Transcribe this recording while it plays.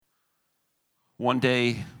One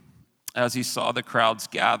day, as he saw the crowds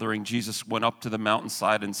gathering, Jesus went up to the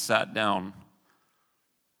mountainside and sat down.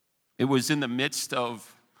 It was in the midst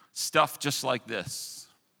of stuff just like this,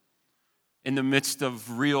 in the midst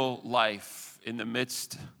of real life, in the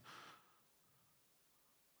midst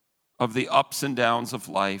of the ups and downs of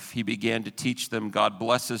life. He began to teach them, God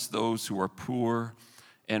blesses those who are poor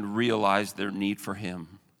and realize their need for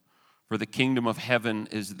him. For the kingdom of heaven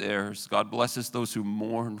is theirs. God blesses those who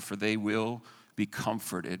mourn, for they will be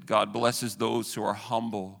comforted. God blesses those who are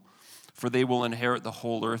humble, for they will inherit the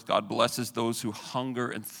whole earth. God blesses those who hunger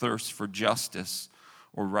and thirst for justice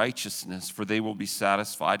or righteousness, for they will be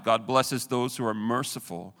satisfied. God blesses those who are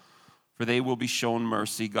merciful, for they will be shown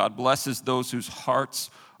mercy. God blesses those whose hearts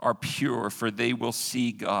are pure, for they will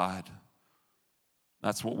see God.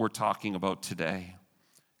 That's what we're talking about today.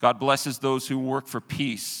 God blesses those who work for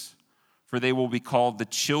peace, for they will be called the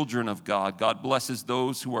children of God. God blesses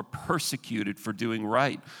those who are persecuted for doing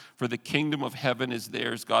right, for the kingdom of heaven is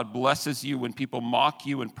theirs. God blesses you when people mock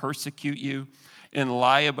you and persecute you and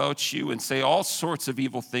lie about you and say all sorts of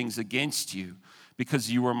evil things against you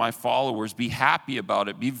because you are my followers. Be happy about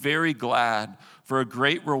it. Be very glad, for a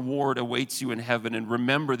great reward awaits you in heaven. And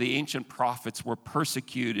remember, the ancient prophets were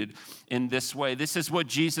persecuted in this way. This is what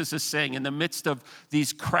Jesus is saying in the midst of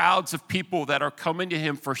these crowds of people that are coming to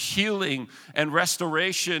him for healing and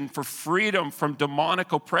restoration, for freedom from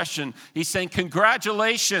demonic oppression. He's saying,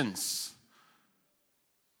 congratulations.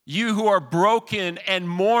 You who are broken and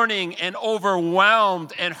mourning and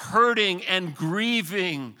overwhelmed and hurting and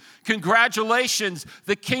grieving, congratulations.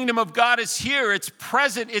 The kingdom of God is here. It's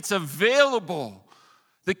present. It's available.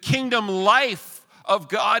 The kingdom life of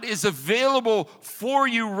God is available for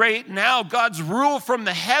you right now. God's rule from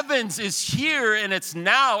the heavens is here, and it's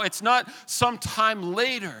now. It's not sometime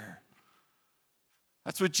later.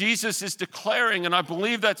 That's what Jesus is declaring, and I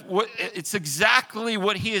believe it's exactly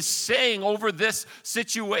what he is saying over this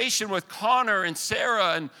situation with Connor and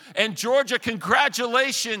Sarah and Georgia.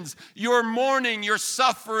 Congratulations. You're mourning, you're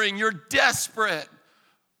suffering, you're desperate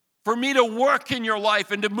for me to work in your life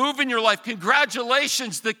and to move in your life.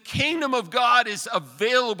 Congratulations. The kingdom of God is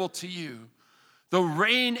available to you. The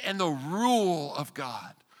reign and the rule of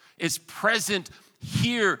God is present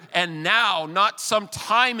here and now, not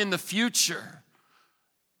sometime in the future.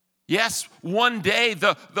 Yes, one day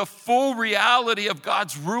the full reality of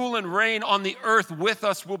God's rule and reign on the earth with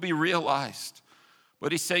us will be realized.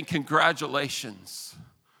 But he's saying, congratulations,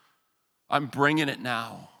 I'm bringing it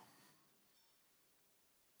now.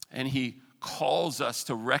 And he calls us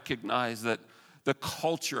to recognize that the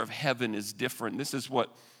culture of heaven is different. This is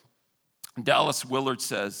what Dallas Willard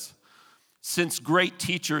says. Since great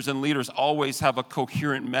teachers and leaders always have a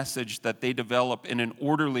coherent message that they develop in an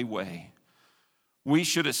orderly way, we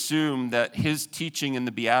should assume that his teaching in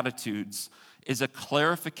the Beatitudes is a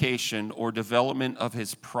clarification or development of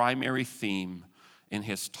his primary theme in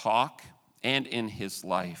his talk and in his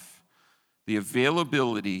life, the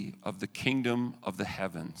availability of the kingdom of the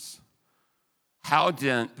heavens. How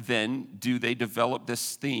then do they develop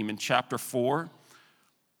this theme? In chapter 4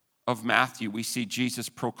 of Matthew, we see Jesus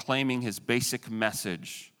proclaiming his basic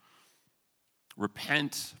message: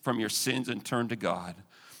 repent from your sins and turn to God,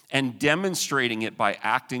 and demonstrating it by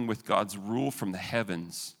acting with God's rule from the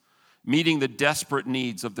heavens, meeting the desperate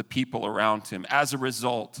needs of the people around him. As a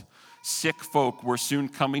result, sick folk were soon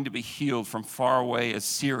coming to be healed from far away as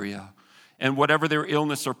Syria, and whatever their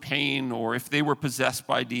illness or pain, or if they were possessed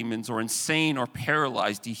by demons or insane or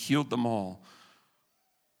paralyzed, he healed them all.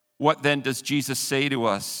 What then does Jesus say to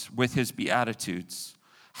us with his Beatitudes?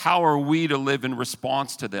 How are we to live in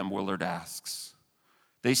response to them, Willard asks.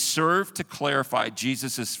 They serve to clarify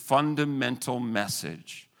Jesus' fundamental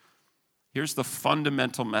message. Here's the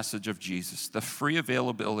fundamental message of Jesus: the free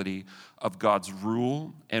availability of God's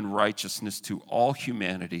rule and righteousness to all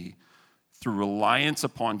humanity through reliance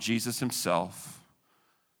upon Jesus himself,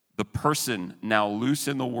 the person now loose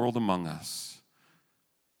in the world among us,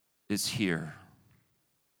 is here.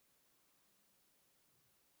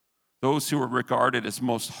 Those who are regarded as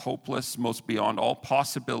most hopeless, most beyond all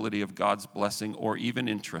possibility of God's blessing or even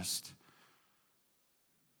interest,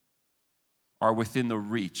 are within the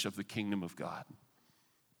reach of the kingdom of God.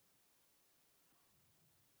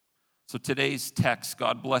 So today's text,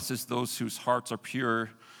 God blesses those whose hearts are pure.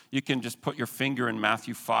 You can just put your finger in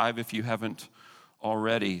Matthew 5 if you haven't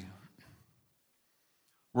already.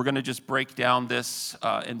 We're going to just break down this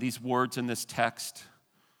and these words in this text.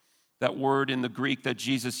 That word in the Greek that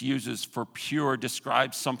Jesus uses for pure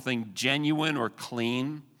describes something genuine or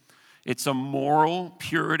clean. It's a moral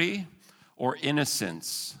purity or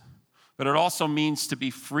innocence. But it also means to be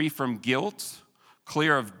free from guilt,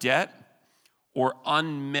 clear of debt, or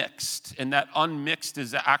unmixed. And that unmixed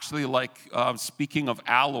is actually like speaking of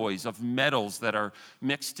alloys, of metals that are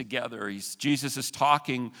mixed together. Jesus is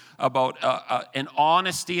talking about an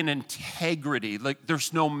honesty and integrity. Like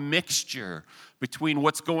there's no mixture between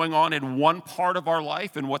what's going on in one part of our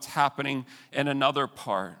life and what's happening in another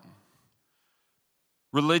part.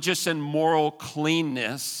 Religious and moral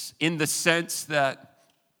cleanness in the sense that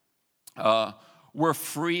we're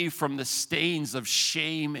free from the stains of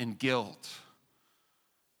shame and guilt.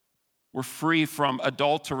 We're free from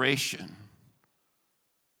adulteration.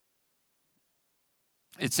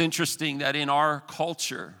 It's interesting that in our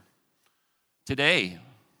culture today,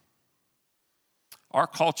 our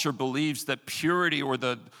culture believes that purity or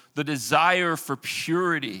the desire for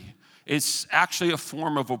purity is actually a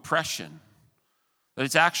form of oppression, that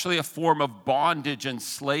it's actually a form of bondage and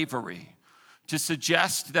slavery. To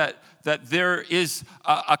suggest that there is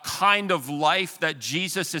a kind of life that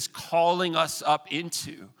Jesus is calling us up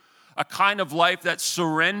into, a kind of life that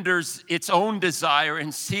surrenders its own desire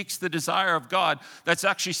and seeks the desire of God, that's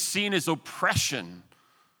actually seen as oppression,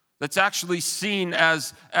 that's actually seen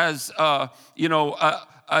as a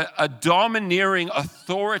domineering,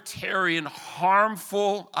 authoritarian,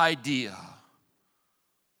 harmful idea.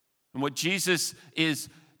 And what Jesus is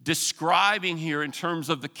describing here in terms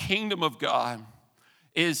of the kingdom of God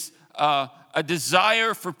is a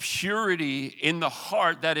desire for purity in the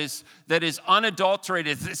heart that is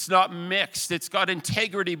unadulterated. It's not mixed. It's got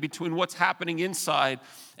integrity between what's happening inside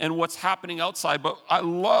and what's happening outside. But I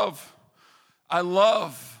love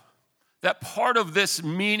that part of this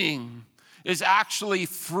meaning is actually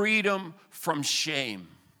freedom from shame.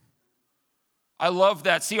 I love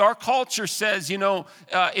that. See, our culture says,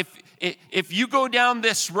 if you go down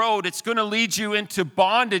this road, it's going to lead you into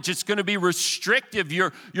bondage. It's going to be restrictive.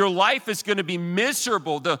 Your life is going to be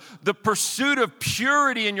miserable. The pursuit of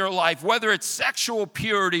purity in your life, whether it's sexual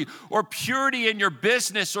purity or purity in your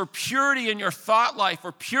business or purity in your thought life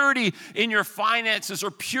or purity in your finances or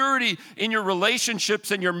purity in your relationships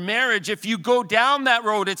and your marriage, if you go down that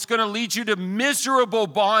road, it's going to lead you to miserable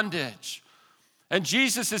bondage. And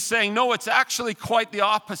Jesus is saying, no, it's actually quite the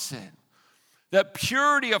opposite. That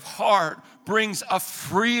purity of heart brings a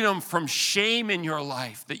freedom from shame in your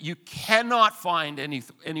life that you cannot find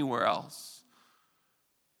anywhere else.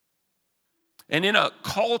 And in a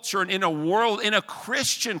culture and in a world, in a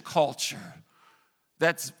Christian culture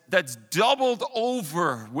that's doubled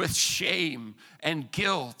over with shame and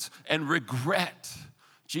guilt and regret,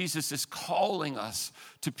 Jesus is calling us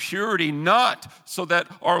to purity, not so that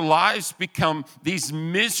our lives become these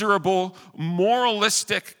miserable,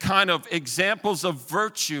 moralistic kind of examples of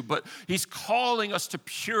virtue, but he's calling us to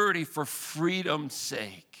purity for freedom's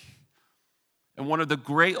sake. And one of the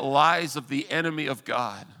great lies of the enemy of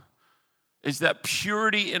God is that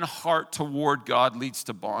purity in heart toward God leads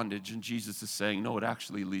to bondage. And Jesus is saying, no, it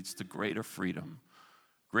actually leads to greater freedom,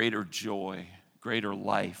 greater joy, greater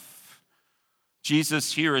life.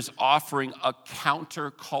 Jesus here is offering a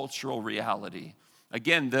countercultural reality.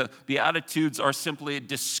 Again, the Beatitudes are simply a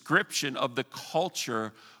description of the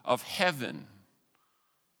culture of heaven.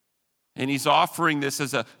 And he's offering this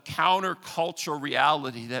as a countercultural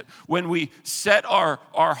reality that when we set our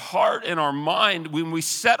heart and our mind, when we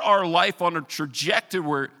set our life on a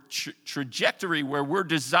trajectory where we're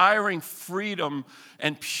desiring freedom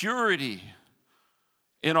and purity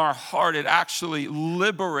in our heart, it actually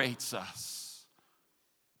liberates us,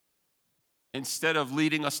 instead of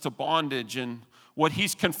leading us to bondage. And what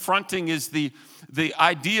he's confronting is the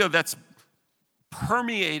idea that's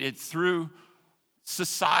permeated through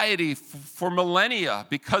society for millennia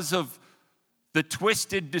because of the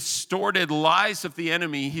twisted, distorted lies of the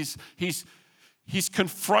enemy. He's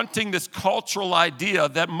confronting this cultural idea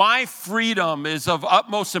that my freedom is of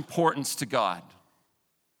utmost importance to God.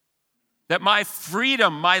 That my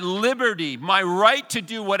freedom, my liberty, my right to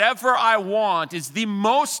do whatever I want is the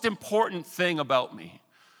most important thing about me.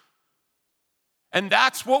 And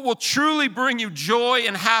that's what will truly bring you joy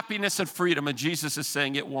and happiness and freedom. And Jesus is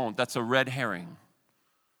saying it won't. That's a red herring.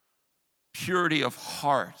 Purity of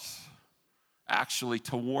heart actually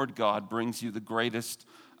toward God brings you the greatest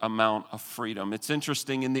amount of freedom. It's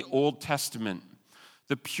interesting, in the Old Testament,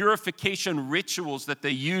 the purification rituals that they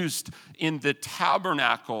used in the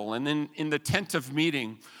tabernacle and in the tent of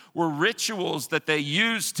meeting were rituals that they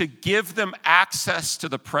used to give them access to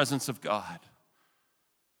the presence of God.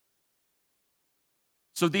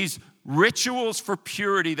 So these rituals for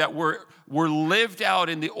purity that were lived out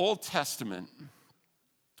in the Old Testament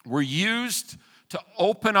were used to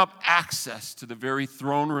open up access to the very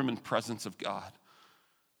throne room and presence of God.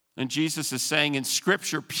 And Jesus is saying in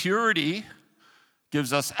Scripture, purity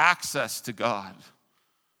gives us access to God.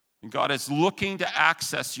 And God is looking to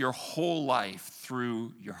access your whole life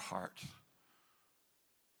through your heart.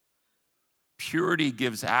 Purity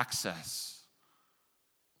gives access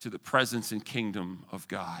to the presence and kingdom of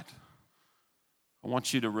God. I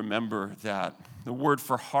want you to remember that the word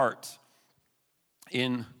for heart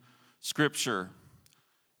in Scripture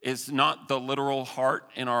is not the literal heart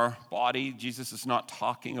in our body. Jesus is not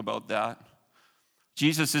talking about that.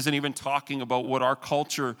 Jesus isn't even talking about what our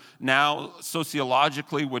culture now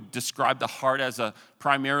sociologically would describe the heart as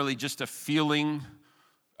primarily just a feeling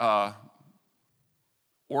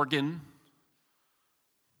organ.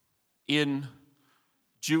 In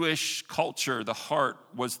Jewish culture, the heart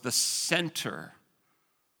was the center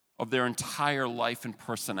of their entire life and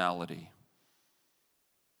personality.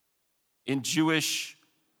 In Jewish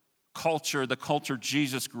culture, the culture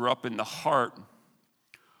Jesus grew up in, the heart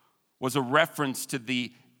was a reference to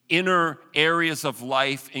the inner areas of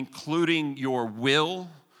life, including your will,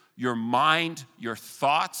 your mind, your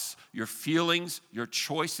thoughts, your feelings, your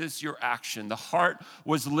choices, your action. The heart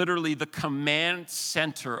was literally the command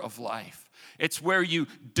center of life. It's where you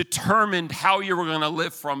determined how you were going to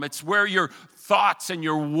live from. It's where your thoughts and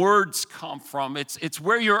your words come from. It's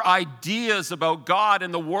where your ideas about God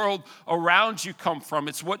and the world around you come from.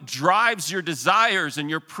 It's what drives your desires and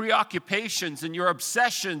your preoccupations and your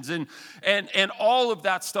obsessions and all of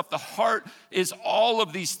that stuff. The heart is all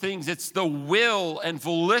of these things. It's the will and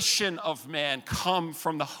volition of man come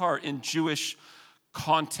from the heart in Jewish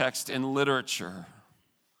context and literature.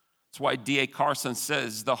 That's why D.A. Carson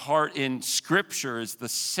says the heart in Scripture is the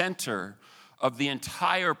center of the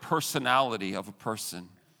entire personality of a person.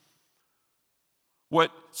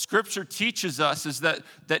 What Scripture teaches us is that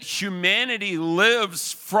humanity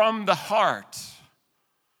lives from the heart.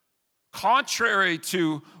 Contrary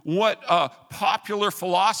to what popular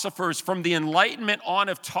philosophers from the Enlightenment on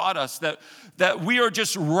have taught us, that we are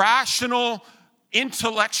just rational,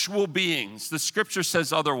 intellectual beings. The Scripture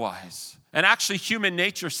says otherwise. And actually, human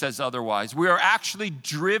nature says otherwise. We are actually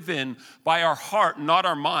driven by our heart, not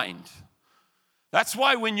our mind. That's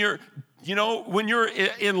why when you're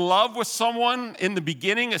in love with someone in the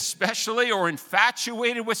beginning especially, or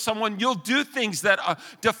infatuated with someone, you'll do things that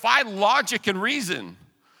defy logic and reason.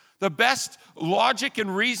 The best logic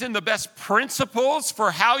and reason, the best principles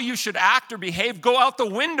for how you should act or behave go out the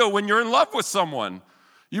window when you're in love with someone.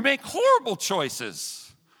 You make horrible choices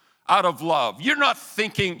out of love. You're not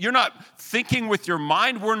thinking with your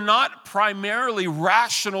mind. We're not primarily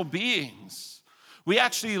rational beings. We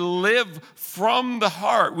actually live from the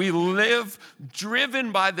heart. We live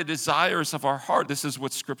driven by the desires of our heart. This is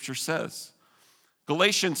what Scripture says.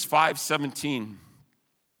 Galatians 5:17.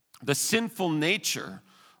 The sinful nature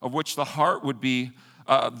of which the heart would be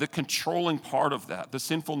the controlling part of that. The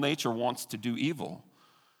sinful nature wants to do evil,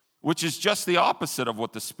 which is just the opposite of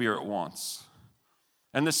what the Spirit wants.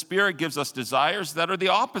 And the Spirit gives us desires that are the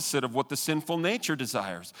opposite of what the sinful nature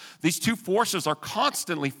desires. These two forces are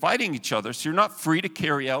constantly fighting each other, so you're not free to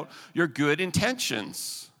carry out your good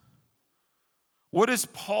intentions. What is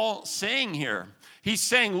Paul saying here? He's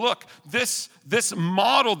saying, look, this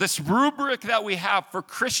model, this rubric that we have for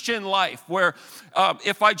Christian life, where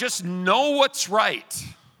if I just know what's right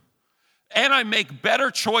and I make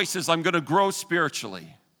better choices, I'm going to grow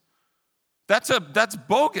spiritually. That's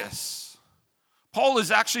bogus. Paul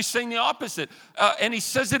is actually saying the opposite. And he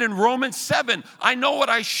says it in Romans 7. I know what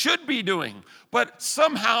I should be doing, but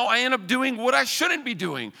somehow I end up doing what I shouldn't be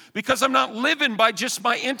doing because I'm not living by just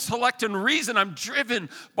my intellect and reason. I'm driven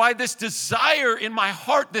by this desire in my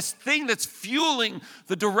heart, this thing that's fueling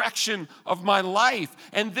the direction of my life.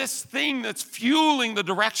 And this thing that's fueling the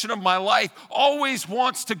direction of my life always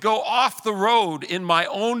wants to go off the road in my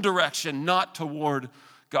own direction, not toward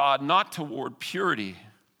God, not toward purity.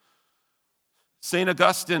 St.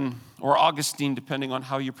 Augustine, or Augustine, depending on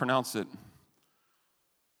how you pronounce it,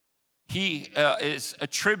 he is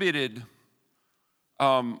attributed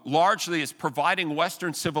largely as providing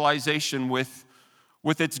Western civilization with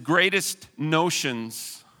its greatest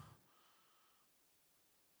notions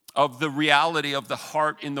of the reality of the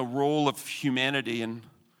heart in the role of humanity. And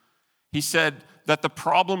he said that the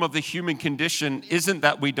problem of the human condition isn't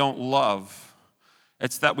that we don't love.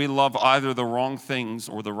 It's that we love either the wrong things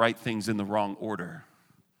or the right things in the wrong order.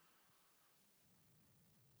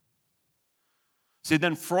 See,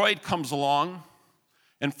 then Freud comes along,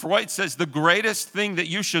 and Freud says the greatest thing that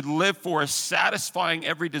you should live for is satisfying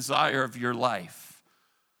every desire of your life.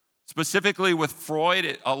 Specifically with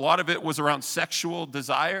Freud, a lot of it was around sexual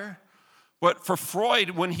desire. But for Freud,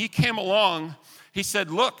 when he came along, he said,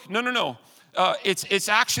 look, no. it's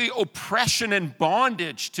actually oppression and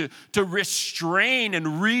bondage to restrain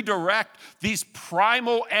and redirect these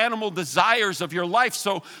primal animal desires of your life.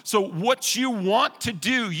 So what you want to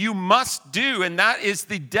do, you must do, and that is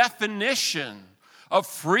the definition of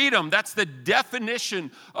freedom. That's the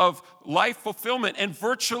definition of life fulfillment. And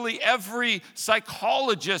virtually every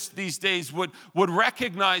psychologist these days would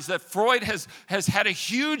recognize that Freud has had a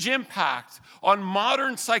huge impact on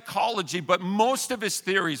modern psychology, but most of his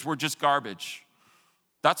theories were just garbage.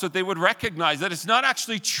 That's what they would recognize, that it's not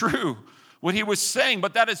actually true what he was saying,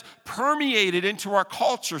 but that is permeated into our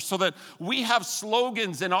culture so that we have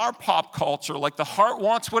slogans in our pop culture like the heart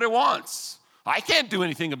wants what it wants. I can't do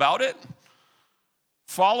anything about it.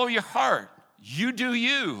 Follow your heart. You do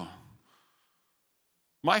you.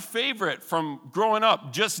 My favorite from growing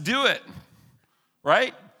up, just do it,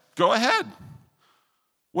 right? Go ahead.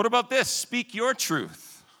 What about this? Speak your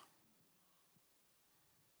truth.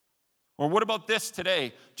 Or what about this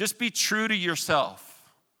today? Just be true to yourself.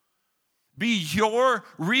 Be your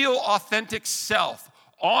real, authentic self.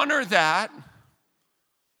 Honor that,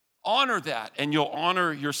 and you'll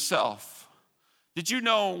honor yourself. Did you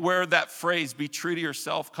know where that phrase, be true to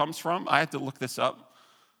yourself, comes from? I had to look this up.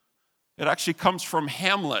 It actually comes from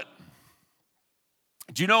Hamlet.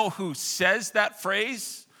 Do you know who says that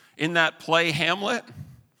phrase in that play, Hamlet?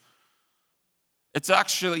 It's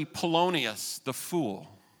actually Polonius, the fool.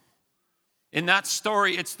 In that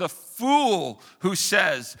story, it's the fool who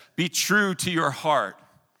says, be true to your heart.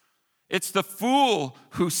 It's the fool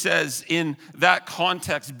who says in that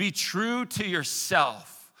context, be true to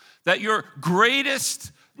yourself. That your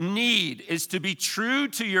greatest need is to be true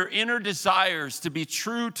to your inner desires, to be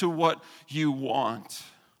true to what you want.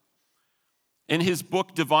 In his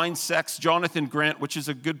book, Divine Sex, Jonathan Grant, which is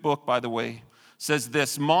a good book, by the way, says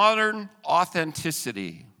this: modern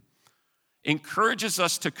authenticity encourages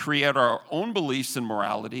us to create our own beliefs in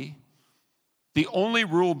morality, the only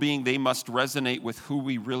rule being they must resonate with who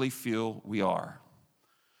we really feel we are.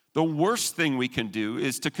 The worst thing we can do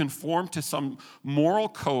is to conform to some moral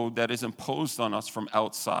code that is imposed on us from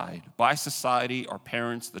outside, by society, our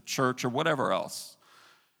parents, the church, or whatever else.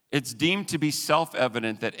 It's deemed to be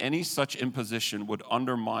self-evident that any such imposition would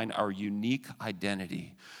undermine our unique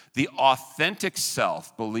identity. The authentic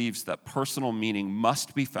self believes that personal meaning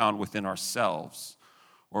must be found within ourselves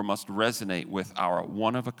or must resonate with our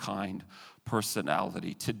one-of-a-kind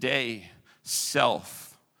personality. Today, self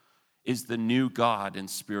is the new God and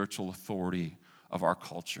spiritual authority of our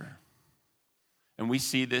culture. And we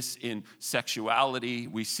see this in sexuality.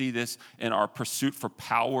 We see this in our pursuit for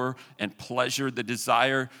power and pleasure, the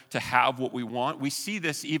desire to have what we want. We see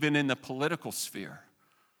this even in the political sphere.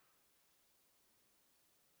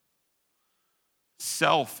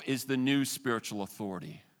 Self is the new spiritual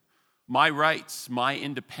authority. My rights, my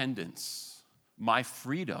independence, my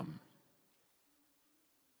freedom,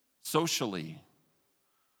 socially,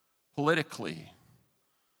 politically,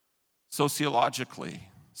 sociologically,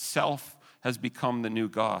 self has become the new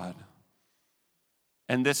God.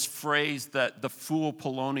 And this phrase that the fool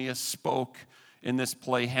Polonius spoke in this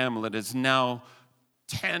play Hamlet is now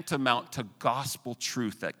tantamount to gospel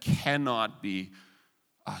truth that cannot be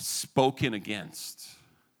spoken against.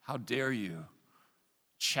 How dare you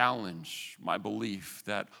challenge my belief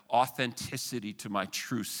that authenticity to my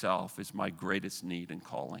true self is my greatest need and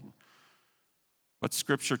calling. But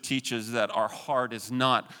Scripture teaches that our heart is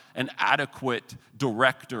not an adequate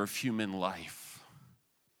director of human life.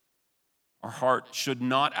 Our heart should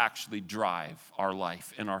not actually drive our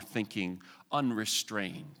life and our thinking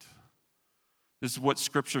unrestrained. This is what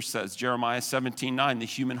Scripture says, Jeremiah 17:9, the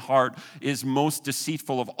human heart is most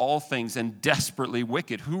deceitful of all things and desperately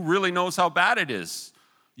wicked. Who really knows how bad it is?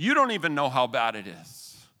 You don't even know how bad it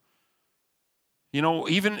is. You know,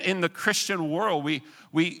 even in the Christian world, we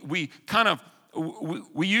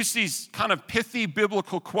use these kind of pithy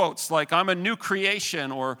biblical quotes like, I'm a new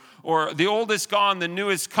creation, or the old is gone, the new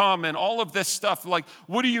is come, and all of this stuff. Like,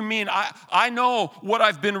 what do you mean? I know what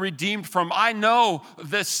I've been redeemed from. I know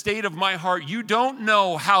the state of my heart. You don't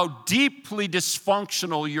know how deeply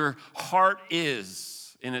dysfunctional your heart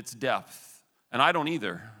is in its depth. And I don't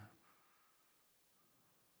either.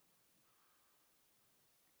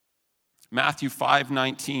 Matthew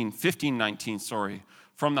 15:19,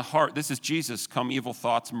 from the heart, this is Jesus, come evil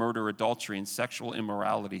thoughts, murder, adultery, and sexual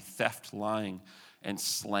immorality, theft, lying, and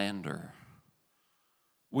slander.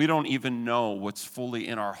 We don't even know what's fully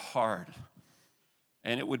in our heart.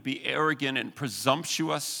 And it would be arrogant and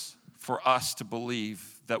presumptuous for us to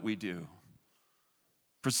believe that we do.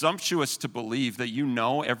 Presumptuous to believe that you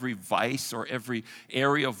know every vice or every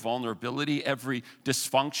area of vulnerability, every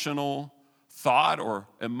dysfunctional thought or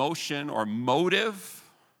emotion or motive.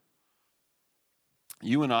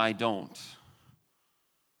 You and I don't.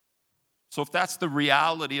 So if that's the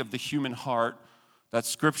reality of the human heart that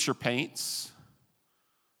Scripture paints,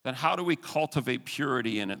 then how do we cultivate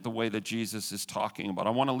purity in it the way that Jesus is talking about? I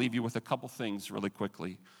want to leave you with a couple things really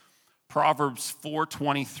quickly. Proverbs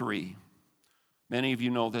 4:23. Many of you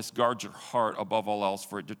know this: guard your heart above all else,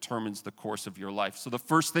 for it determines the course of your life. So the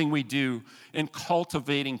first thing we do in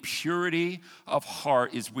cultivating purity of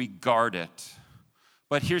heart is we guard it.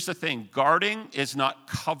 But here's the thing: guarding is not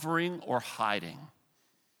covering or hiding.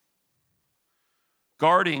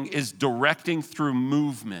 Guarding is directing through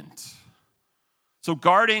movement. So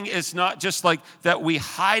guarding is not just like that we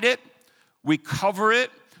hide it, we cover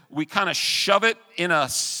it, we kind of shove it in a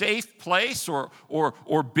safe place or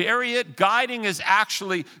bury it. Guiding is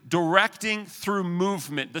actually directing through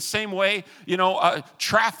movement. The same way,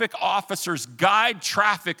 traffic officers guide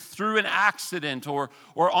traffic through an accident or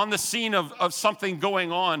on the scene of something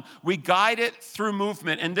going on. We guide it through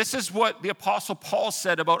movement. And this is what the Apostle Paul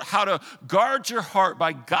said about how to guard your heart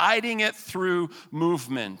by guiding it through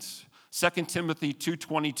movement. 2 Timothy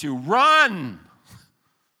 2:22, run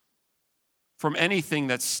from anything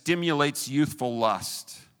that stimulates youthful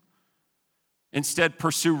lust. Instead,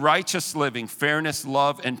 pursue righteous living, fairness,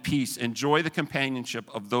 love, and peace. Enjoy the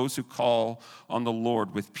companionship of those who call on the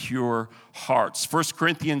Lord with pure hearts. 1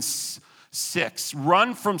 Corinthians 6,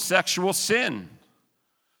 run from sexual sin.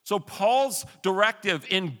 So Paul's directive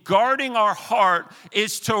in guarding our heart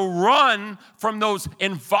is to run from those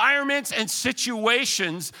environments and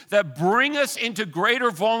situations that bring us into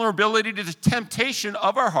greater vulnerability to the temptation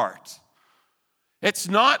of our heart. It's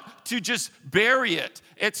not to just bury it.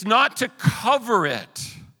 It's not to cover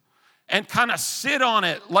it and kind of sit on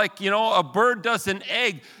it like, a bird does an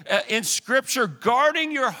egg. In Scripture,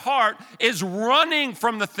 guarding your heart is running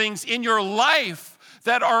from the things in your life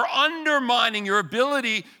that are undermining your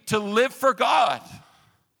ability to live for God.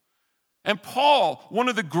 And Paul, one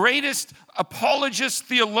of the greatest apologists,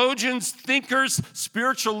 theologians, thinkers,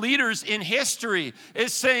 spiritual leaders in history,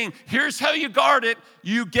 is saying, here's how you guard it.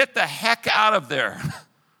 You get the heck out of there.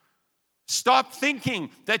 Stop thinking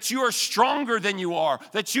that you are stronger than you are,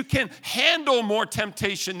 that you can handle more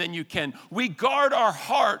temptation than you can. We guard our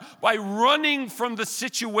heart by running from the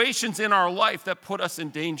situations in our life that put us in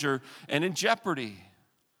danger and in jeopardy.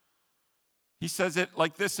 He says it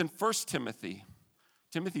like this in 1 Timothy.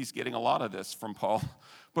 Timothy's getting a lot of this from Paul.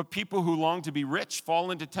 But people who long to be rich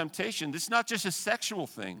fall into temptation. This is not just a sexual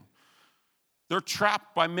thing. They're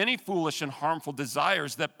trapped by many foolish and harmful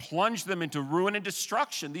desires that plunge them into ruin and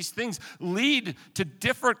destruction. These things lead to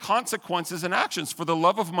different consequences and actions. For the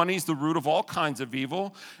love of money is the root of all kinds of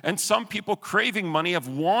evil. And some people craving money have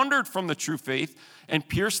wandered from the true faith and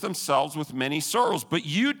pierced themselves with many sorrows. But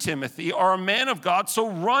you, Timothy, are a man of God, so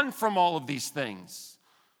run from all of these things.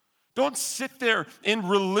 Don't sit there in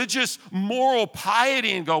religious, moral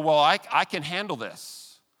piety and go, well, I can handle this.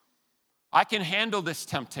 I can handle this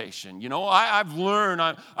temptation. I've learned,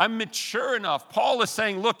 I'm mature enough. Paul is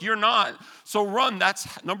saying, look, you're not, so run.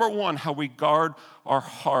 That's number one, how we guard our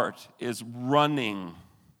heart is running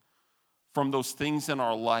from those things in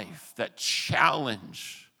our life that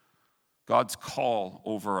challenge God's call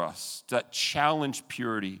over us, that challenge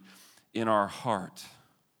purity in our heart.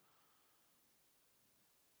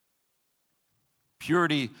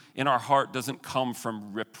 Purity in our heart doesn't come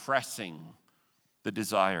from repressing the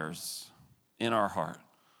desires in our heart.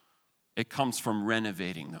 It comes from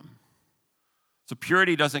renovating them. So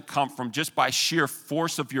purity doesn't come from just by sheer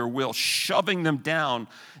force of your will, shoving them down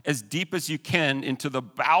as deep as you can into the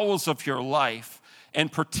bowels of your life and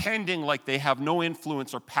pretending like they have no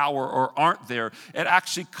influence or power or aren't there. It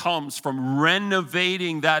actually comes from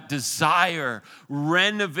renovating that desire,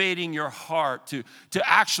 renovating your heart to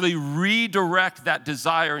actually redirect that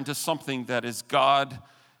desire into something that is God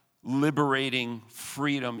liberating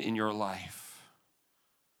freedom in your life.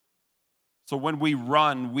 So when we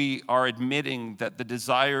run, we are admitting that the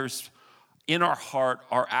desires in our heart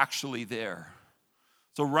are actually there.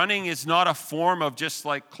 So running is not a form of just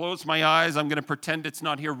like, close my eyes, I'm going to pretend it's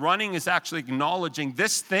not here. Running is actually acknowledging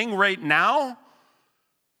this thing right now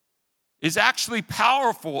is actually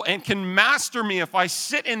powerful and can master me if I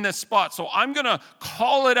sit in this spot. So I'm going to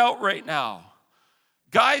call it out right now.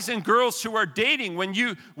 Guys and girls who are dating, when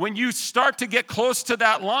you start to get close to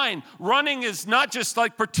that line, running is not just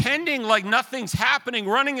like pretending like nothing's happening.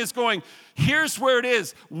 Running is going, here's where it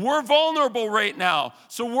is. We're vulnerable right now.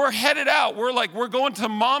 So we're headed out. We're going to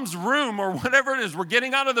mom's room or whatever it is. We're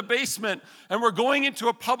getting out of the basement and we're going into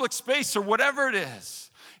a public space or whatever it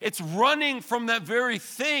is. It's running from that very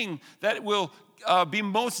thing that will be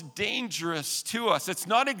most dangerous to us. It's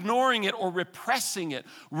not ignoring it or repressing it.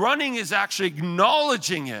 Running is actually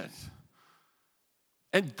acknowledging it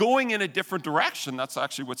and going in a different direction. That's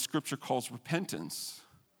actually what Scripture calls repentance.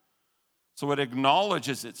 So it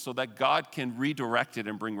acknowledges it so that God can redirect it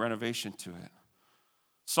and bring renovation to it.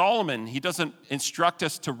 Solomon, he doesn't instruct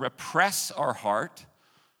us to repress our heart.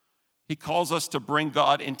 He calls us to bring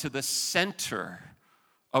God into the center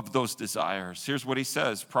of those desires. Here's what he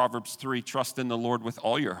says, Proverbs 3, trust in the Lord with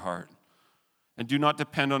all your heart and do not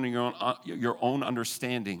depend on your own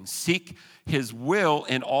understanding. Seek his will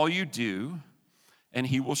in all you do, and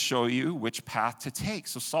he will show you which path to take.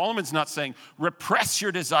 So Solomon's not saying, repress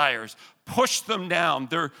your desires, push them down.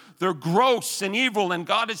 They're gross and evil, and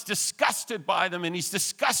God is disgusted by them, and he's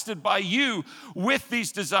disgusted by you with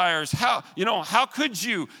these desires. How could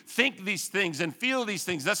you think these things and feel these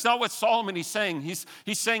things? That's not what Solomon is saying. He's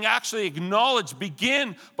saying actually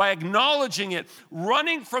begin by acknowledging it,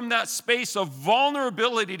 running from that space of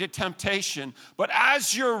vulnerability to temptation. But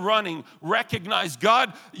as you're running, recognize,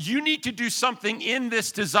 God, you need to do something in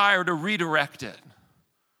this desire to redirect it.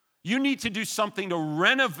 You need to do something to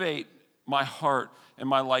renovate my heart and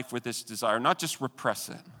my life with this desire, not just repress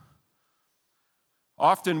it.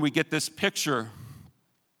 Often we get this picture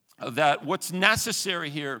that what's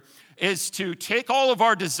necessary here is to take all of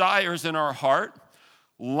our desires in our heart,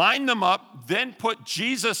 line them up, then put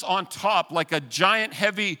Jesus on top like a giant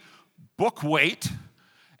heavy book weight,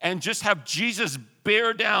 and just have Jesus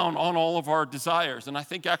bear down on all of our desires. And I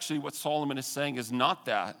think actually what Solomon is saying is not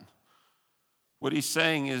that. What he's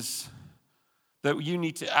saying is that you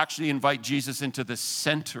need to actually invite Jesus into the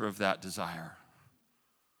center of that desire.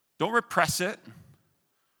 Don't repress it.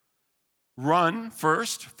 Run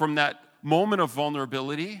first from that moment of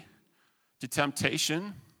vulnerability to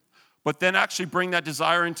temptation, but then actually bring that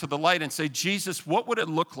desire into the light and say, Jesus, what would it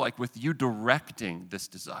look like with you directing this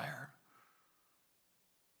desire?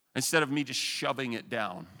 Instead of me just shoving it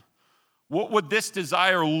down. What would this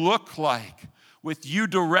desire look like with you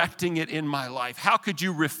directing it in my life? How could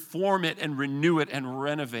you reform it and renew it and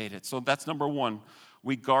renovate it? So that's number one.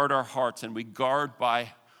 We guard our hearts, and we guard by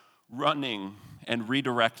running and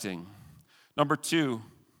redirecting. Number two,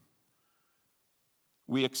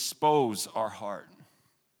 we expose our heart.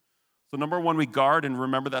 So number one, we guard, and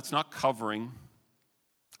remember that's not covering.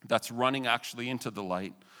 That's running actually into the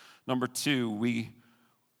light. Number two, we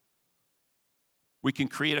can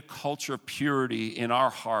create a culture of purity in our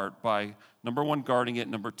heart by, number one, guarding it,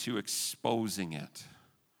 number two, exposing it.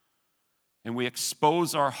 And we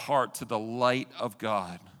expose our heart to the light of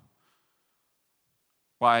God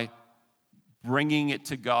by bringing it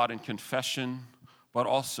to God in confession, but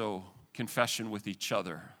also confession with each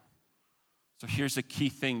other. So here's a key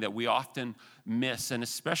thing that we often miss, and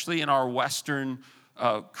especially in our Western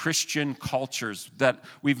Christian cultures, that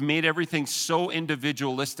we've made everything so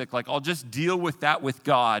individualistic, like I'll just deal with that with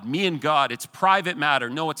God, me and God, it's private matter.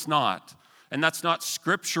 No, it's not. And that's not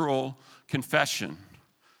scriptural confession.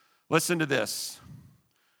 Listen to this.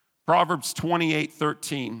 Proverbs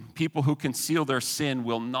 28:13, people who conceal their sin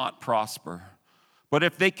will not prosper, but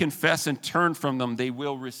if they confess and turn from them, they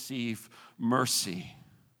will receive mercy.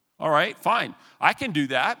 All right, fine. I can do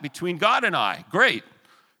that between God and I. Great.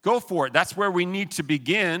 Go for it. That's where we need to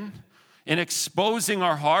begin, in exposing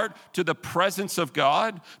our heart to the presence of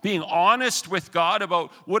God, being honest with God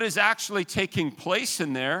about what is actually taking place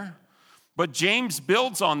in there. But James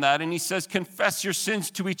builds on that, and he says, confess your sins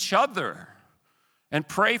to each other and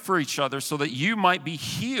pray for each other so that you might be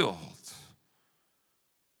healed.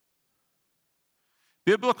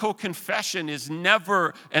 Biblical confession is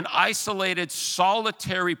never an isolated,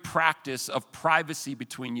 solitary practice of privacy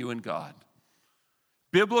between you and God.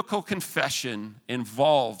 Biblical confession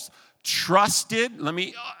involves trusted, let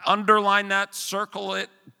me underline that, circle it,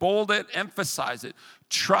 bold it, emphasize it,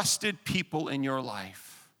 trusted people in your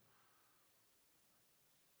life.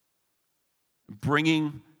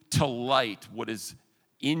 Bringing to light what is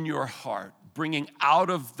in your heart, bringing out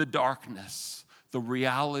of the darkness the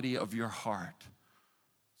reality of your heart.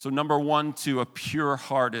 So number one, to a pure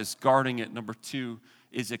heart is guarding it. Number two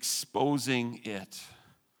is exposing it.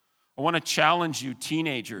 I want to challenge you,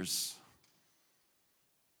 teenagers.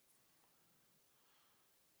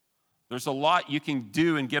 There's a lot you can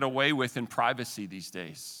do and get away with in privacy these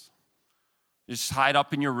days. You just hide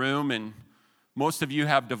up in your room, and most of you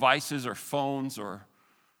have devices or phones, or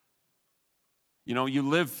you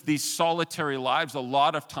live these solitary lives a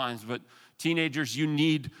lot of times, but teenagers, you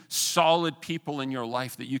need solid people in your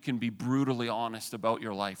life that you can be brutally honest about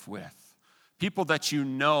your life with. People that you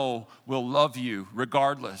know will love you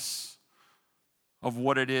regardless of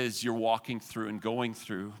what it is you're walking through and going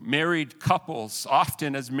through. Married couples,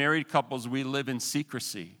 often as married couples, we live in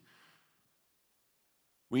secrecy.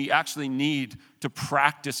 We actually need to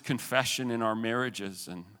practice confession in our marriages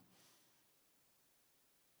and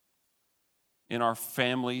in our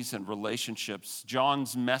families and relationships.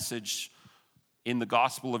 John's message in the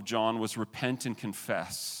Gospel of John was repent and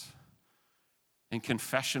confess. And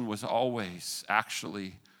confession was always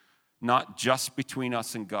actually not just between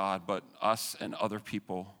us and God, but us and other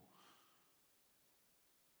people.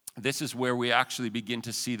 This is where we actually begin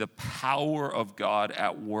to see the power of God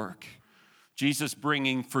at work. Jesus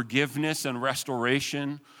bringing forgiveness and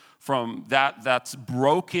restoration from that's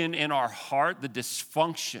broken in our heart, the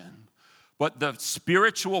dysfunction. But the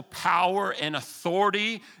spiritual power and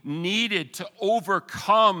authority needed to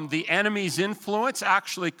overcome the enemy's influence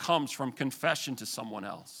actually comes from confession to someone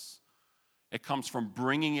else. It comes from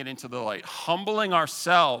bringing it into the light, humbling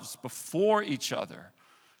ourselves before each other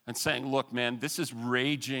and saying, look, man, this is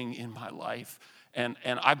raging in my life. And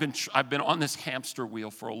I've been on this hamster wheel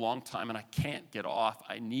for a long time, and I can't get off.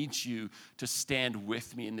 I need you to stand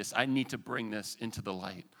with me in this. I need to bring this into the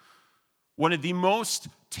light. One of the most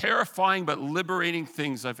terrifying but liberating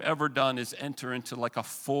things I've ever done is enter into like a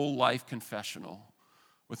full life confessional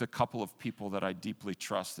with a couple of people that I deeply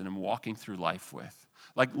trust and am walking through life with.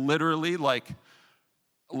 Like literally, like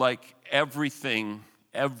everything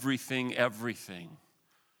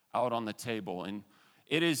out on the table. And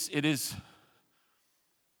it is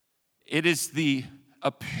the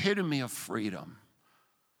epitome of freedom.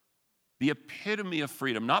 The epitome of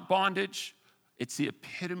freedom, not bondage. It's the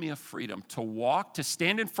epitome of freedom to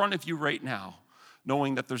stand in front of you right now,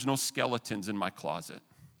 knowing that there's no skeletons in my closet.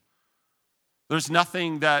 There's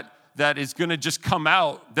nothing that is going to just come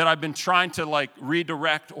out that I've been trying to like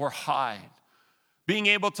redirect or hide. Being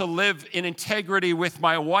able to live in integrity with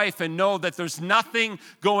my wife and know that there's nothing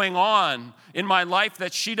going on in my life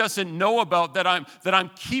that she doesn't know about, that I'm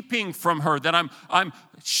keeping from her, that I'm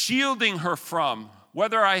shielding her from.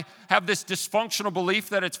 Whether I have this dysfunctional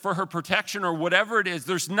belief that it's for her protection or whatever it is,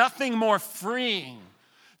 there's nothing more freeing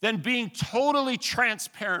than being totally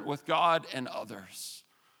transparent with God and others.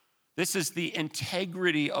 This is the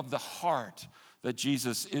integrity of the heart that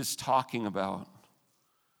Jesus is talking about.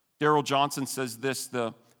 Darrell Johnson says this,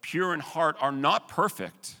 the pure in heart are not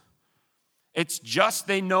perfect. It's just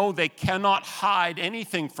they know they cannot hide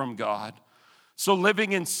anything from God. So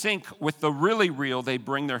living in sync with the really real, they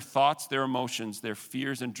bring their thoughts, their emotions, their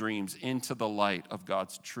fears and dreams into the light of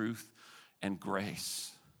God's truth and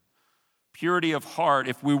grace. Purity of heart,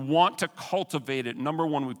 if we want to cultivate it, number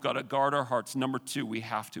one, we've got to guard our hearts. Number two, we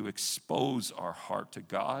have to expose our heart to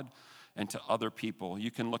God and to other people. You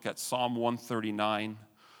can look at Psalm 139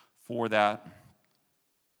 for that.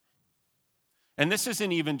 And this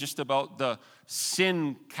isn't even just about the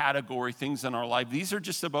sin category things in our life. These are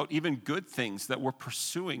just about even good things that we're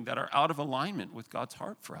pursuing that are out of alignment with God's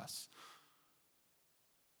heart for us.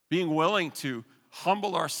 Being willing to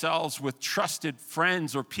humble ourselves with trusted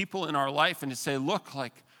friends or people in our life and to say, look,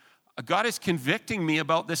 like God is convicting me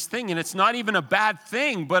about this thing, and it's not even a bad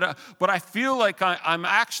thing, but I feel like I'm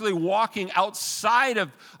actually walking outside of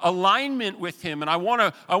alignment with Him, and I want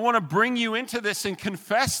to bring you into this and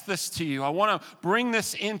confess this to you. I want to bring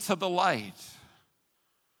this into the light.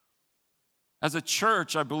 As a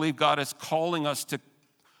church, I believe God is calling us to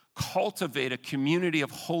cultivate a community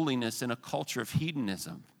of holiness in a culture of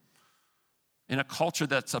hedonism. In a culture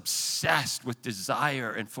that's obsessed with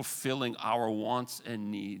desire and fulfilling our wants and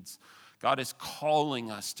needs. God is calling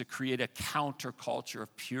us to create a counterculture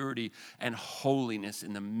of purity and holiness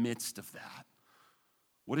in the midst of that.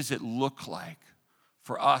 What does it look like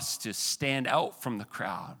for us to stand out from the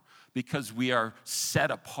crowd because we are set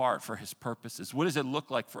apart for His purposes? What does it look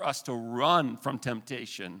like for us to run from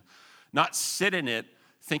temptation, not sit in it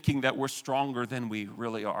thinking that we're stronger than we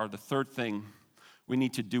really are? The third thing we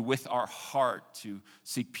need to do with our heart to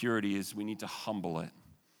seek purity is we need to humble it.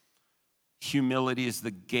 Humility is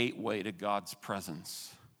the gateway to God's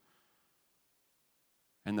presence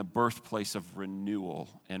and the birthplace of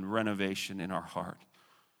renewal and renovation in our heart.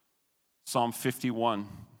 Psalm 51,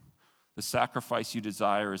 the sacrifice you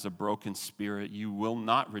desire is a broken spirit. You will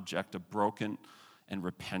not reject a broken and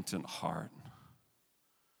repentant heart.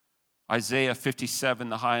 Isaiah 57,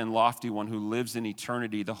 the high and lofty one who lives in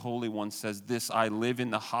eternity, the Holy One says this, I live in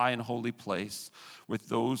the high and holy place with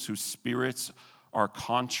those whose spirits are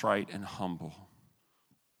contrite and humble.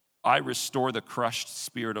 I restore the crushed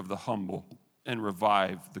spirit of the humble and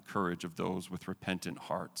revive the courage of those with repentant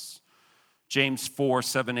hearts. James 4,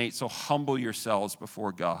 7, 8, so humble yourselves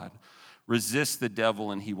before God. Resist the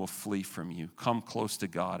devil and he will flee from you. Come close to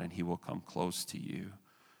God and he will come close to you.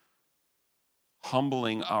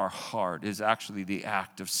 Humbling our heart is actually the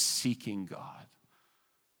act of seeking God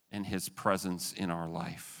and his presence in our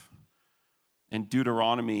life. In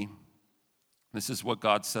Deuteronomy, this is what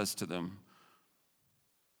God says to them.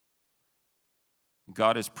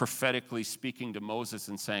 God is prophetically speaking to Moses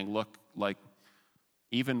and saying, look, like,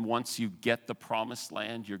 even once you get the promised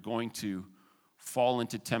land, you're going to fall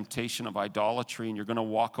into temptation of idolatry, and you're going to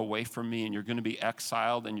walk away from me, and you're going to be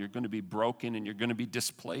exiled, and you're going to be broken, and you're going to be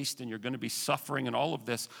displaced, and you're going to be suffering and all of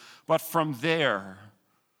this. But from there,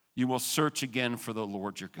 you will search again for the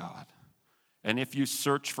Lord your God. And if you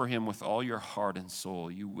search for him with all your heart and soul,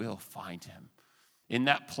 you will find him. In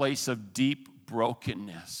that place of deep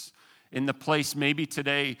brokenness, in the place maybe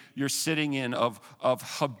today you're sitting in of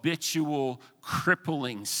habitual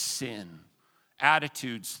crippling sin,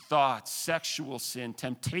 attitudes, thoughts, sexual sin,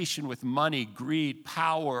 temptation with money, greed,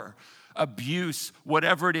 power, abuse,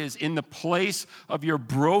 whatever it is, in the place of your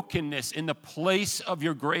brokenness, in the place of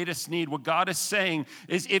your greatest need, what God is saying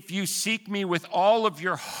is, if you seek me with all of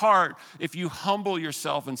your heart, if you humble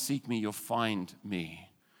yourself and seek me, you'll find me.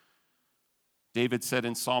 David said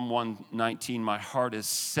in Psalm 119, my heart is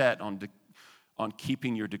set on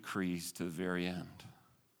keeping your decrees to the very end.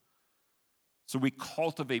 So we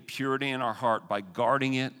cultivate purity in our heart by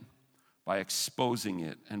guarding it, by exposing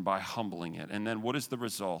it, and by humbling it. And then what is the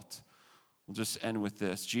result? We'll just end with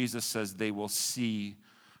this. Jesus says they will see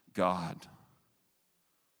God.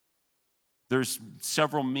 There's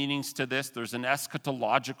several meanings to this. There's an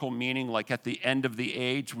eschatological meaning, like at the end of the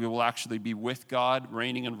age, we will actually be with God,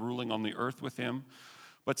 reigning and ruling on the earth with him.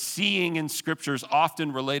 But seeing in Scripture is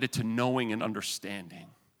often related to knowing and understanding.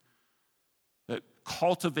 That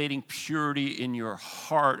cultivating purity in your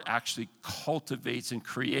heart actually cultivates and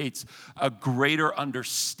creates a greater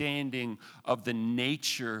understanding of the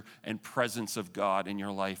nature and presence of God in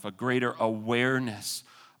your life, a greater awareness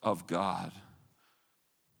of God.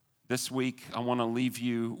 This week, I want to leave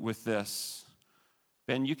you with this.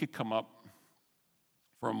 Ben, you could come up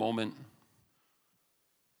for a moment.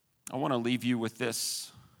 I want to leave you with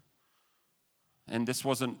this. And this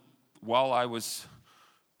wasn't while I was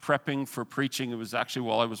prepping for preaching. It was actually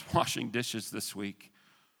while I was washing dishes this week.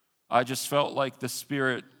 I just felt like the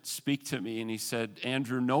Spirit speak to me, and he said,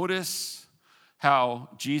 Andrew, notice how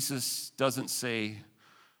Jesus doesn't say,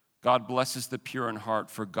 God blesses the pure in heart,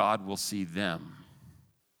 for God will see them.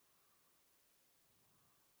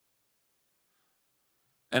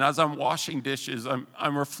 And as I'm washing dishes,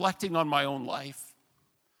 I'm reflecting on my own life.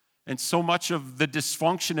 And so much of the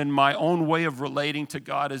dysfunction in my own way of relating to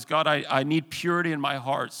God is, God, I need purity in my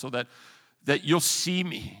heart so that you'll see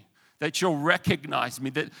me, that you'll recognize me,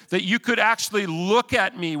 that you could actually look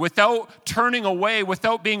at me without turning away,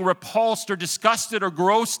 without being repulsed or disgusted or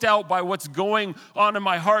grossed out by what's going on in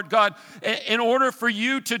my heart. God, in order for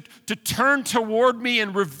you to turn toward me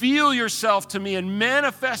and reveal yourself to me and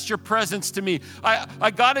manifest your presence to me, I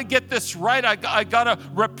got to get this right. I got to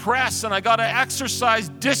repress, and I got to exercise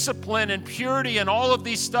discipline and purity and all of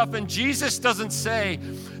these stuff. And Jesus doesn't say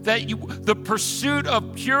that the pursuit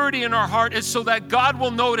of purity in our heart is so that God will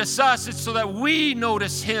notice us. It's so that we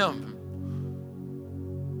notice him.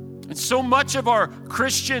 And so much of our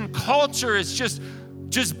Christian culture is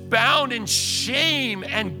just bound in shame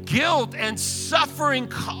and guilt and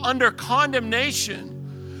suffering under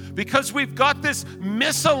condemnation because we've got this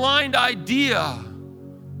misaligned idea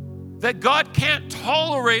that God can't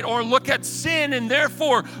tolerate or look at sin, and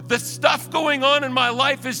therefore the stuff going on in my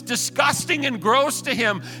life is disgusting and gross to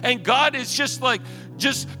him, and God is just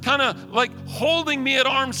kind of like holding me at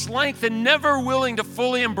arm's length and never willing to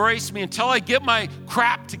fully embrace me until I get my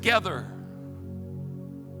crap together.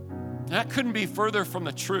 That couldn't be further from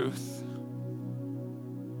the truth.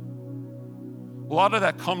 A lot of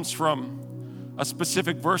that comes from a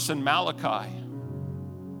specific verse in Malachi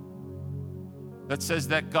that says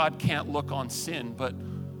that God can't look on sin, but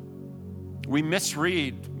we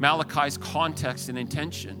misread Malachi's context and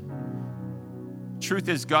intention. Truth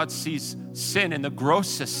is, God sees sin in the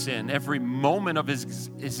grossest sin every moment of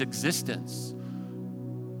his existence.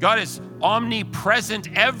 God is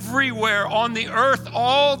omnipresent everywhere on the earth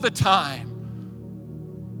all the time.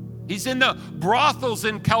 He's in the brothels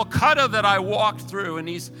in Calcutta that I walked through, and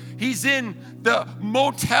he's in the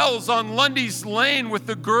motels on Lundy's Lane with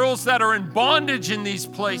the girls that are in bondage in these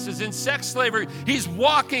places, in sex slavery. He's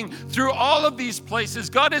walking through all of these places.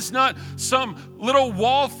 God is not some little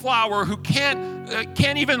wallflower who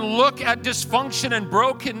can't even look at dysfunction and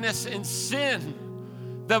brokenness and sin.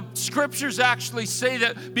 The scriptures actually say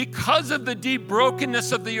that because of the deep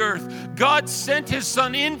brokenness of the earth, God sent his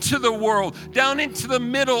son into the world, down into the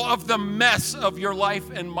middle of the mess of your life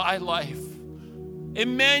and my life.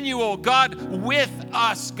 Emmanuel, God with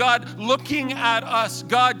us, God looking at us,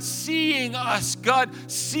 God seeing us, God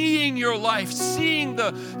seeing your life, seeing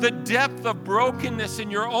the depth of brokenness in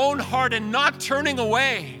your own heart and not turning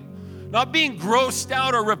away, not being grossed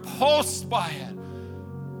out or repulsed by it,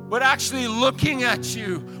 but actually looking at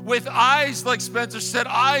you with eyes, like Spencer said,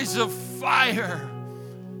 eyes of fire.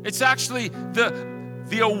 It's actually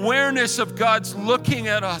the awareness of God's looking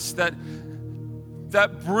at us that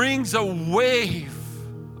brings a wave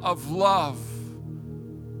of love.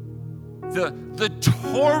 The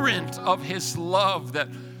torrent of his love that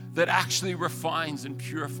actually refines and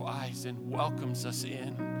purifies and welcomes us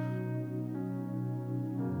in.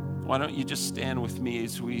 Why don't you just stand with me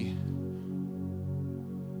as we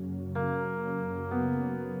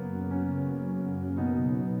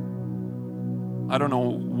I don't know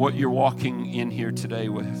what you're walking in here today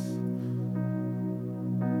with.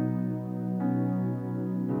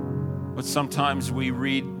 But sometimes we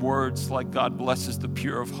read words like God blesses the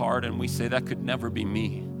pure of heart and we say that could never be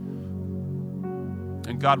me.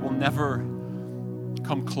 And God will never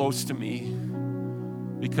come close to me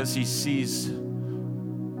because he sees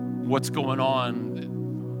what's going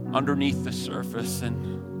on underneath the surface.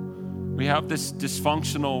 And we have this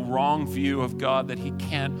dysfunctional, wrong view of God that he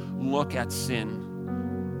can't look at sin.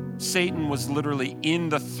 Satan was literally in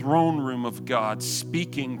the throne room of God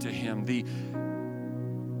speaking to him. The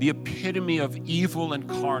epitome of evil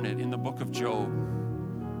incarnate in the book of Job.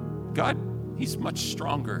 God, he's much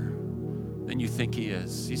stronger than you think he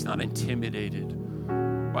is. He's not intimidated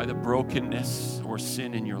by the brokenness or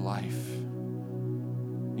sin in your life.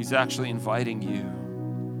 He's actually inviting you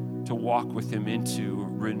to walk with him into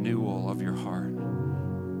renewal of your heart.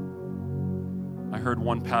 I heard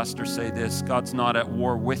one pastor say this: God's not at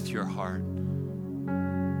war with your heart.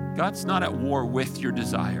 God's not at war with your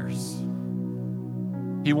desires.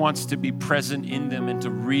 He wants to be present in them and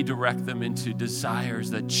to redirect them into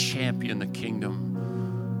desires that champion the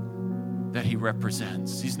kingdom that he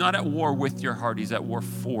represents. He's not at war with your heart. He's at war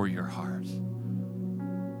for your heart.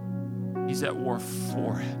 He's at war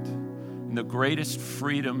for it. And the greatest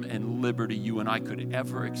freedom and liberty you and I could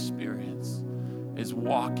ever experience is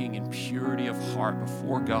walking in purity of heart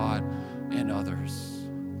before God and others.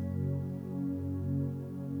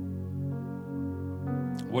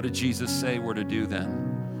 What did Jesus say we're to do then?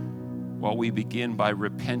 Well, we begin by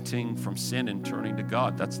repenting from sin and turning to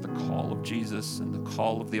God. That's the call of Jesus and the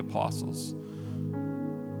call of the apostles.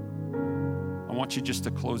 I want you just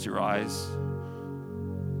to close your eyes.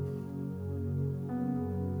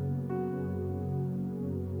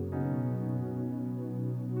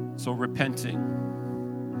 So repenting,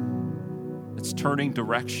 it's turning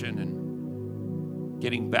direction and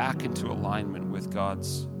getting back into alignment with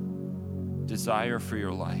God's desire for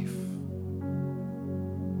your life.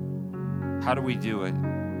 How do we do it?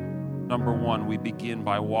 Number one, we begin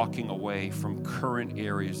by walking away from current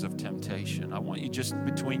areas of temptation. I want you, just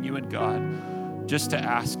between you and God, just to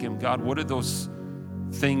ask him, God, what are those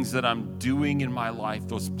things that I'm doing in my life,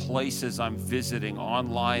 those places I'm visiting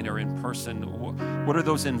online or in person? What are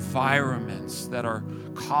those environments that are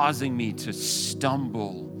causing me to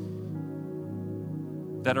stumble,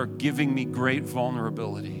 that are giving me great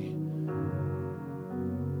vulnerability?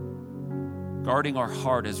 Guarding our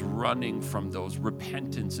heart is running from those.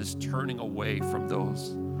 Repentance is turning away from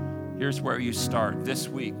those. Here's where you start. This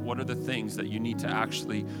week, what are the things that you need to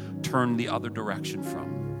actually turn the other direction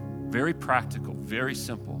from? Very practical, very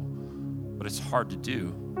simple, but it's hard to do.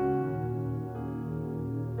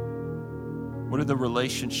 What are the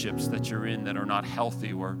relationships that you're in that are not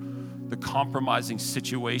healthy, or the compromising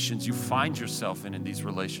situations you find yourself in these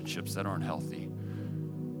relationships that aren't healthy?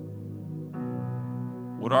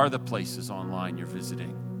 What are the places online you're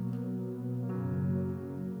visiting?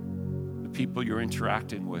 The people you're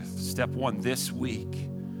interacting with. Step one, this week,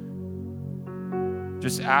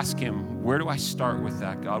 just ask him, where do I start with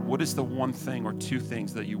that, God? What is the one thing or two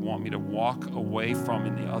things that you want me to walk away from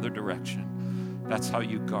in the other direction? That's how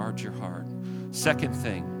you guard your heart. Second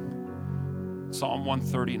thing, Psalm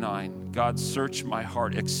 139, God, search my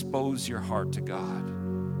heart, expose your heart to God.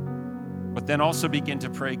 But then also begin to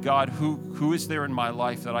pray, God, who is there in my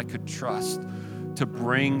life that I could trust to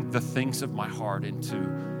bring the things of my heart into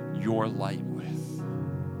your light with?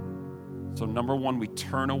 So number one, we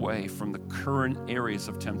turn away from the current areas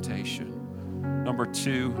of temptation. Number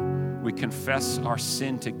two, we confess our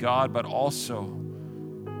sin to God, but also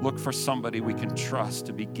look for somebody we can trust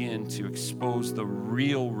to begin to expose the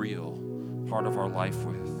real part of our life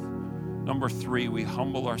with. Number 3, we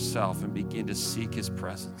humble ourselves and begin to seek his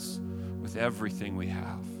presence with everything we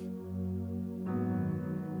have.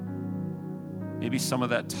 Maybe some of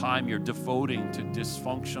that time you're devoting to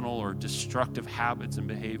dysfunctional or destructive habits and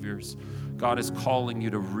behaviors, God is calling you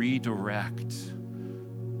to redirect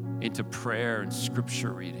into prayer and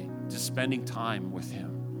scripture reading, to spending time with him.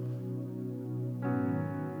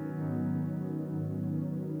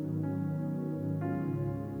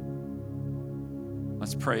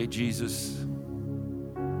 Let's pray. Jesus,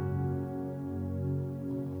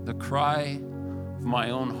 the cry of my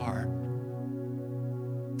own heart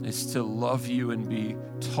is to love you and be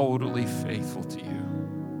totally faithful to you.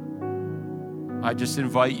 I just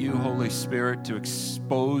invite you, Holy Spirit, to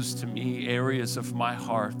expose to me areas of my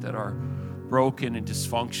heart that are broken and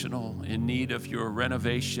dysfunctional, in need of your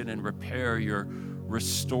renovation and repair, your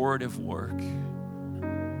restorative work.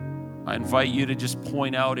 I invite you to just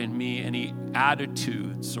point out in me any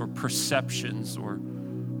attitudes or perceptions or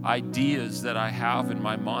ideas that I have in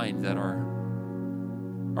my mind that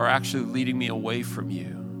are actually leading me away from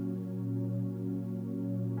you.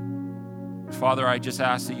 Father, I just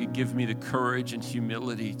ask that you give me the courage and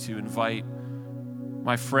humility to invite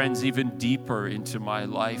my friends even deeper into my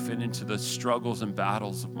life and into the struggles and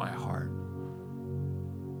battles of my heart.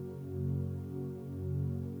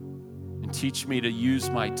 And teach me to use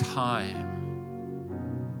my time,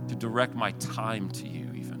 to direct my time to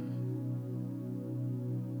you even.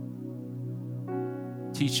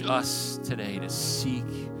 Teach us today to seek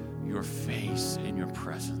your face in your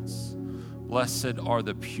presence. Blessed are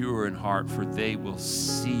the pure in heart, for they will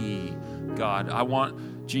see God. I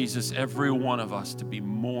want, Jesus, every one of us to be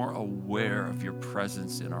more aware of your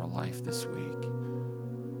presence in our life this week.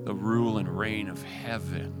 The rule and reign of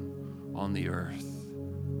heaven on the earth.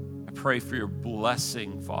 I pray for your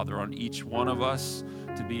blessing, Father, on each one of us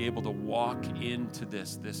to be able to walk into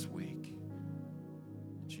this week.